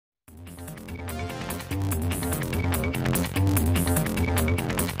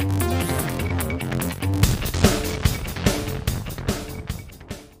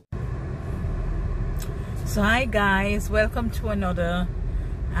So hi guys, welcome to another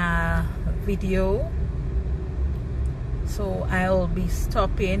video. So I'll be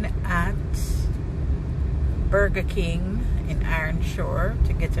stopping at Burger King in Iron Shore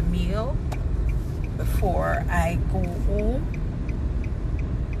to get a meal before I go home.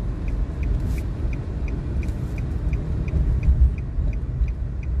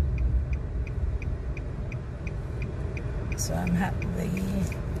 So I'm at the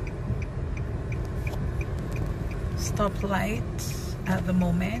stoplight at the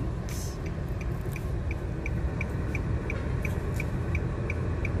moment.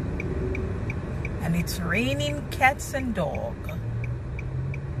 And it's raining cats and dog.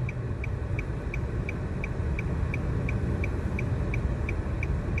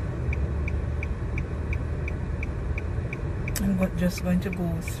 I'm just going to go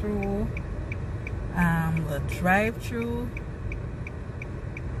through the drive-through.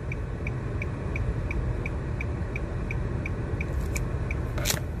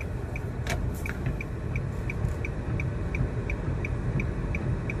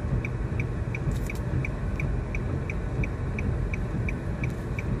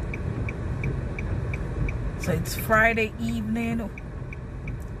 So it's Friday evening.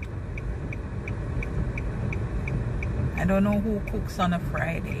 I don't know who cooks on a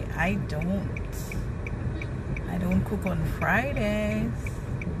Friday. I don't cook on Fridays.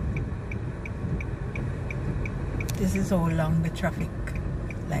 This is how long the traffic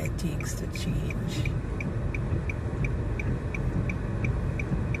light takes to change.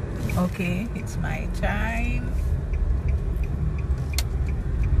 Okay, it's my time.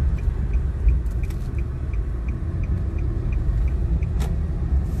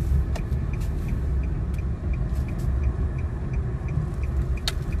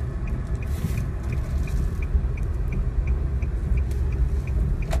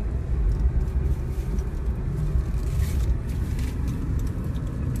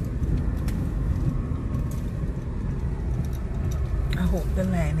 I hope the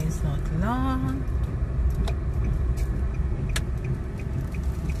line is not long.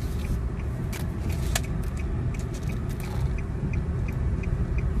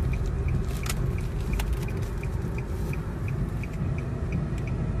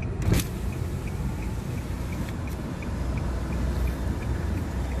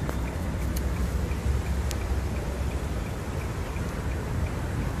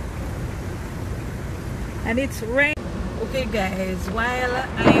 And it's rain. Okay guys, while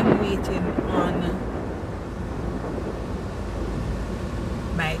I am waiting on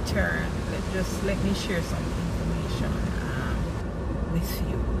my turn, let me share some information with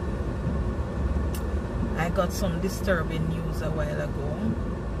you. I got some disturbing news a while ago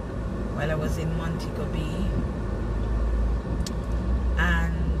while I was in Montego Bay,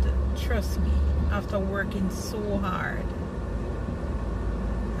 and trust me, after working so hard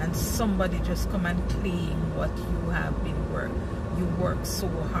and somebody just come and claim what you have been you worked so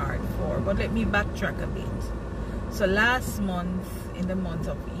hard for. But let me backtrack a bit. So last month, in the month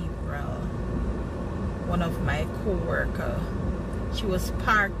of April, one of my co-worker, she was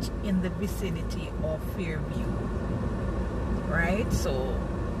parked in the vicinity of Fairview, right? So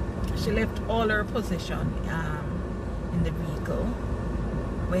she left all her possession in the vehicle,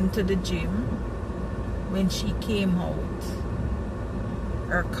 went to the gym. When she came out,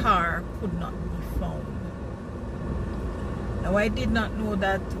 her car could not be found. Now I did not know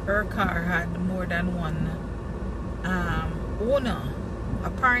that her car had more than one owner.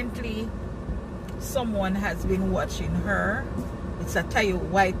 Apparently someone has been watching her. It's a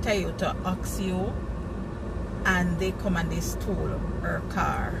white Toyota Oxio, and they come and they stole her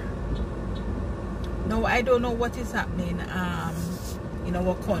car. Now I don't know what is happening in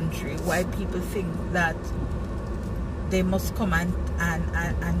our country, why people think that they must come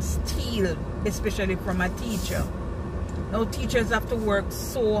and steal, especially from a teacher. Now teachers have to work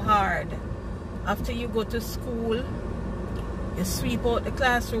so hard. After you go to school, you sweep out the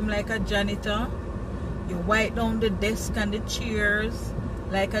classroom like a janitor, you wipe down the desk and the chairs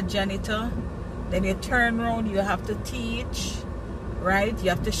like a janitor, then you turn around, you have to teach, right? You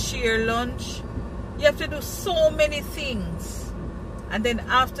have to share lunch, you have to do so many things. And then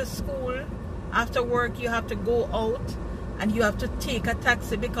after school, after work, you have to go out and you have to take a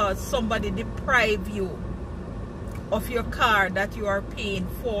taxi because somebody deprived you of your car that you are paying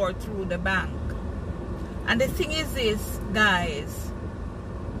for through the bank. And the thing is this, guys,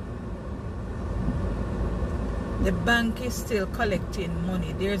 the bank is still collecting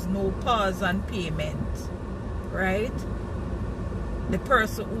money. There's no pause on payment, right? The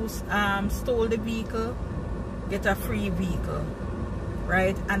person who stole the vehicle get a free vehicle,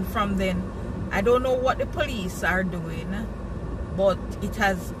 right? And from then I don't know what the police are doing, but it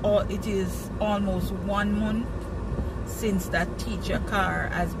is almost 1 month since that teacher car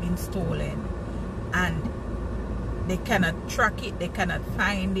has been stolen, and they cannot track it, they cannot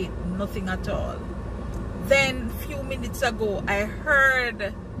find it, nothing at all. Then few minutes ago I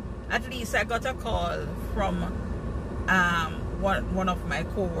heard, at least I got a call from one of my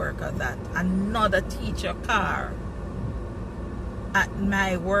co-workers that another teacher car at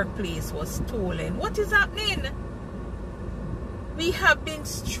my workplace was stolen. What is happening? We have been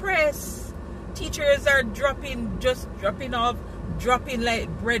stressed. Teachers are dropping like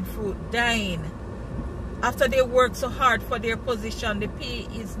breadfruit, dying. After they work so hard for their position, the pay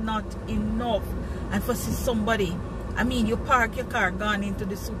is not enough. And for somebody, I mean, you park your car, gone into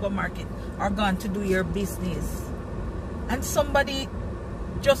the supermarket or gone to do your business, and somebody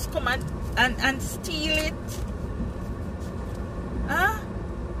just come and steal it. Huh?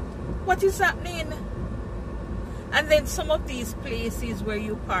 What is happening? And then some of these places where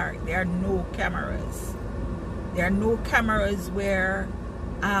you park, there are no cameras. There are no cameras where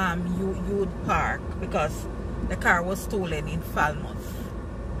you would park, because the car was stolen in Falmouth,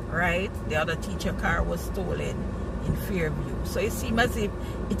 right? The other teacher car was stolen in Fairview. So it seems as if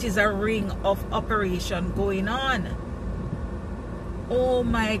it is a ring of operation going on. Oh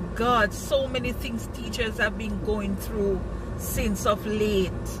my God, so many things teachers have been going through since of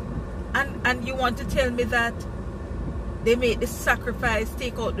late. And you want to tell me that they made the sacrifice,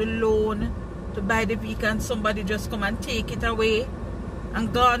 take out the loan to buy the vehicle, and somebody just come and take it away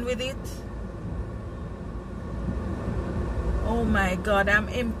and gone with it? Oh my God, I'm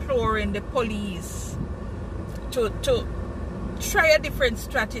imploring the police to try a different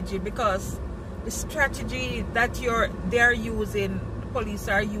strategy, because the strategy that they are using, the police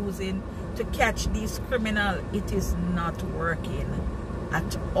are using to catch these criminals, it is not working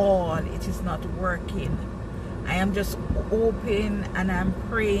at all. It is not working. I am just hoping and I'm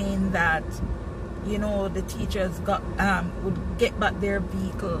praying that, you know, the teachers would get back their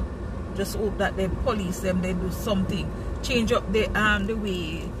vehicle. Just hope that they police them, they do something, change up the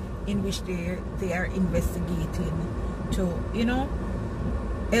way in which they are investigating to, you know,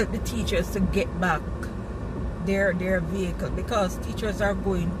 help the teachers to get back their vehicle, because teachers are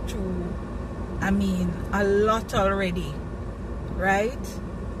going through, I mean, a lot already, right?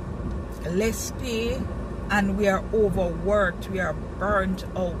 Less pay, and we are overworked, we are burnt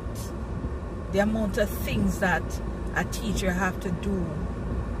out. The amount of things that a teacher have to do,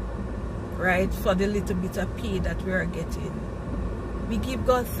 right, for the little bit of pay that we are getting. We give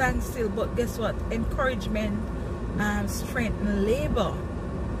God thanks still, but guess what? Encouragement strengthens labor.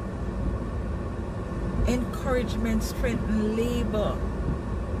 Encouragement strengthens labor,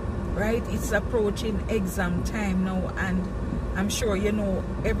 right? It's approaching exam time now, and I'm sure you know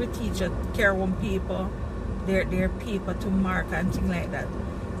every teacher carry one paper, their paper to mark and things like that.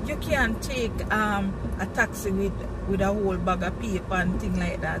 You can't take a taxi with a whole bag of paper and things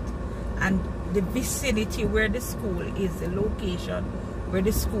like that. And the vicinity where the school is, the location where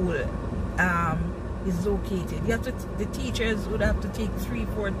the school is located, you have to, the teachers would have to take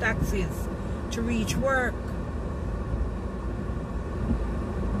 3-4 taxis to reach work.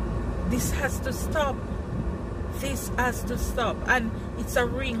 This has to stop. This has to stop. And it's a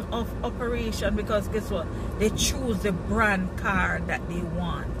ring of operation, because guess what? They choose the brand car that they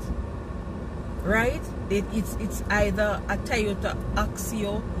want, right? It's either a Toyota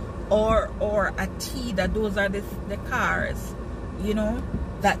Axio or a Tida. Those are the cars, you know,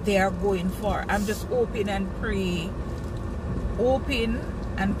 that they are going for. I'm just hoping and pray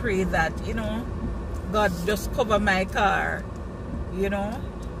that, you know, God just cover my car, you know,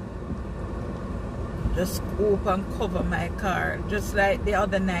 just hope and cover my car. Just like the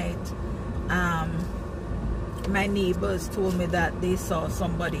other night, my neighbors told me that they saw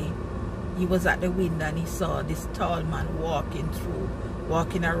somebody, he was at the window and he saw this tall man walking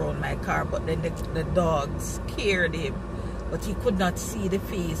around my car, but then the dog scared him, but he could not see the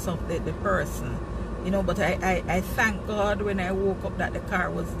face of the person, you know. But I thank God when I woke up that the car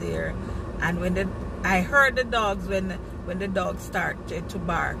was there, and when I heard the dogs when the dog started to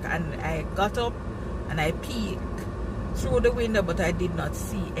bark, and I got up and I peeked through the window, but I did not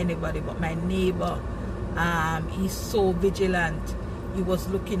see anybody. But my neighbor, he's so vigilant, he was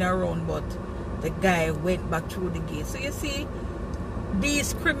looking around, but the guy went back through the gate. So you see,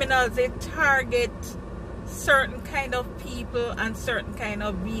 these criminals, they target certain kind of people and certain kind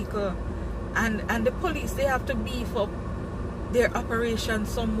of vehicle, and the police, they have to beef up their operation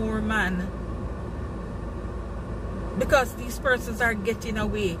some more, man, because these persons are getting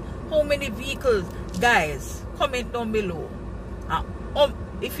away. How many vehicles, guys, comment down below,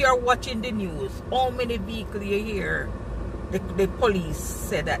 if you're watching the news, how many vehicles you hear the police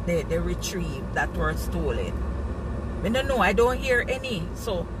say that they retrieved that were stolen? I don't know, I don't hear any.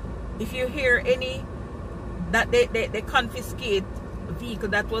 So if you hear any that they confiscate vehicle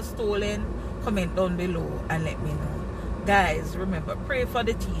that was stolen, comment down below and let me know. Guys, remember, pray for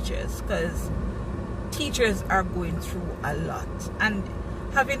the teachers, because teachers are going through a lot, and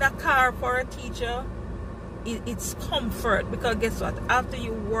having a car for a teacher, it's comfort, because guess what, after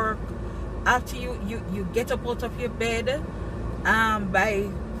you work, after you get up out of your bed by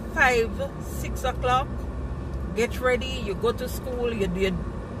 5-6 o'clock, get ready, you go to school, you do,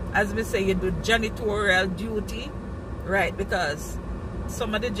 as we say, you do janitorial duty, right? Because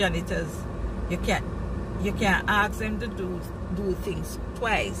some of the janitors, you can't ask them to do things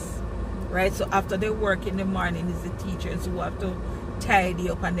twice, right? So after they work in the morning, is the teachers who have to tidy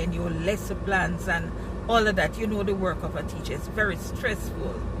up, and then your lesson plans and all of that. You know, the work of a teacher is very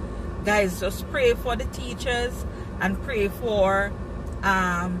stressful. Guys, just pray for the teachers, and pray for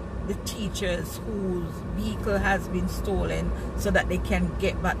the teachers whose vehicle has been stolen, so that they can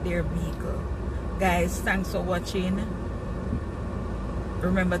get back their vehicle. Guys, thanks for watching.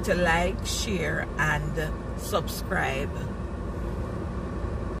 Remember to like, share, and subscribe.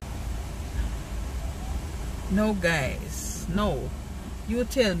 No, guys, no. You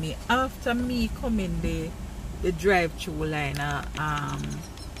tell me, after me coming the drive-through line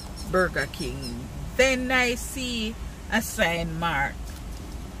Burger King, then I see a sign marked,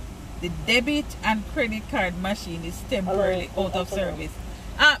 the debit and credit card machine is temporarily out of service.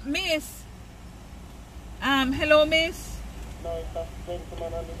 Miss. Hello, miss. No, it's a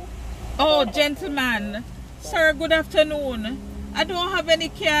gentleman on the book. Oh, gentleman. Sir, good afternoon. I don't have any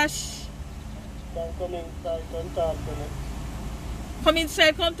cash. Can come inside and talk to me. Come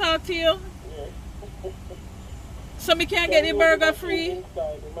inside, come talk to you. Yes. So me can't get the burger free?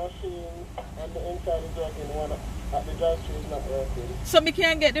 Inside, the machine and the inside is working. One at the drive-thru is not working. So me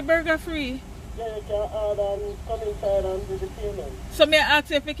can't get the burger free? Yeah, you can order and come inside and do the payment. So me ask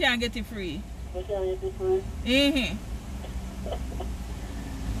if we can't get it free? You can get it free? Mm-hmm.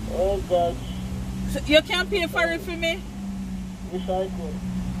 Oh gosh. So you can't pay for it for me? Wish I could.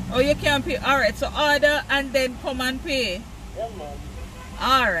 Oh, you can't pay. Alright, so order and then come and pay. Yeah, man.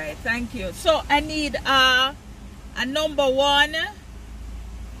 Alright, thank you. So I need a number 1,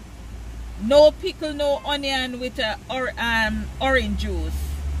 no pickle, no onion, with orange juice.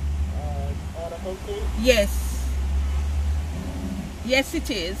 Order complete? Yes. Yes, it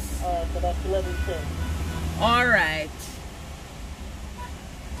is. So that's 11.10. Alright.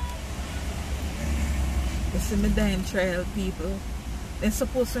 You see me dying trial, people. They're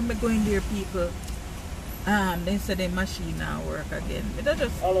supposed to be going there, people. They said the machine now work again. But I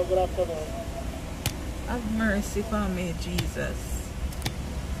just Hello, good afternoon. have mercy for me, Jesus.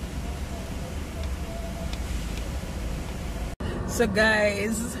 So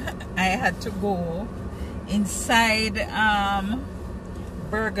guys, I had to go inside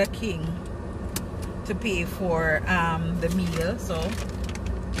Burger King to pay for the meal. So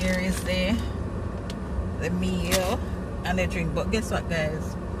here is the meal and the drink. But guess what, guys,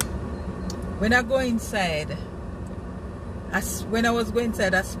 when I go inside, when I was going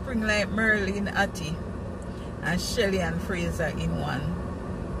inside, I spring like Merlin, Atty, and Shelly and Fraser in one.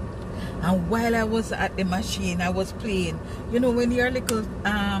 And while I was at the machine, I was playing. You know, when you're little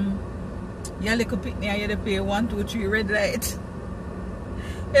picnic and you pay 1, 2, 3 red light.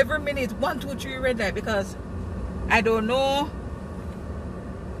 Every minute 1, 2, 3 red light, because I don't know,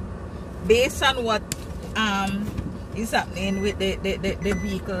 based on what is happening with the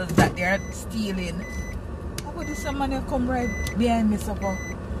vehicles that they are stealing. How about this someone who come right behind me, so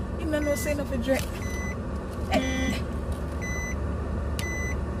you don't know saying of a drink.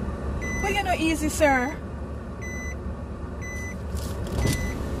 But you're not easy, sir.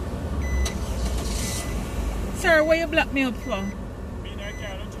 Sir, why you block me up for?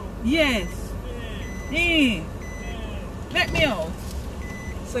 Yes. Let me out.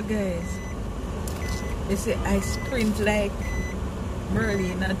 So guys, they say I sprint like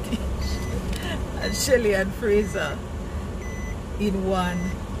Merlin and Shelly and Fraser in one,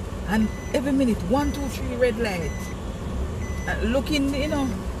 and every minute 1, 2, 3 red lights. Looking, you know.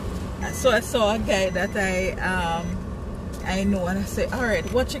 So I saw a guy that I know, and I said, all right,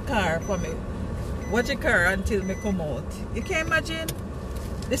 watch your car for me. Watch your car until me come out. You can imagine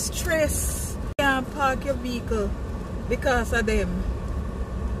the stress. You can't park your vehicle because of them.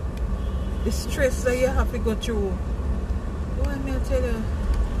 The stress that you have to go through. What may I tell you?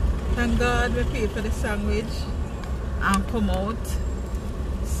 Thank God we paid for the sandwich and come out.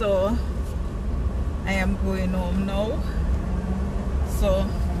 So I am going home now. also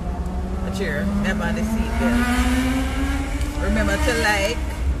a chair. Remember the seatbelt. Remember to like,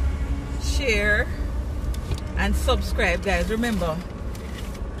 share, and subscribe, guys. Remember,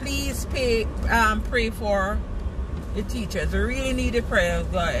 please pray for the teachers. We really need the prayers,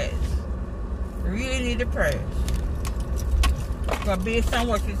 guys. We really need the prayers. But based on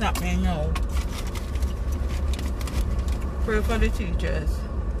what is happening now, pray for the teachers.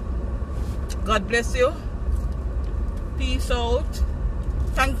 God bless you. Peace out.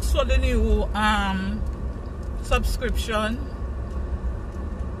 Thanks for the new subscription.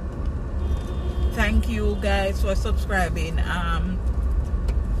 Thank you guys for subscribing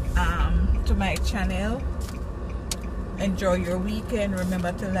to my channel. Enjoy your weekend.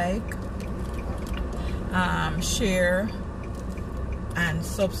 Remember to like, share, and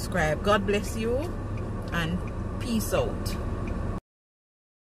subscribe. God bless you and peace out.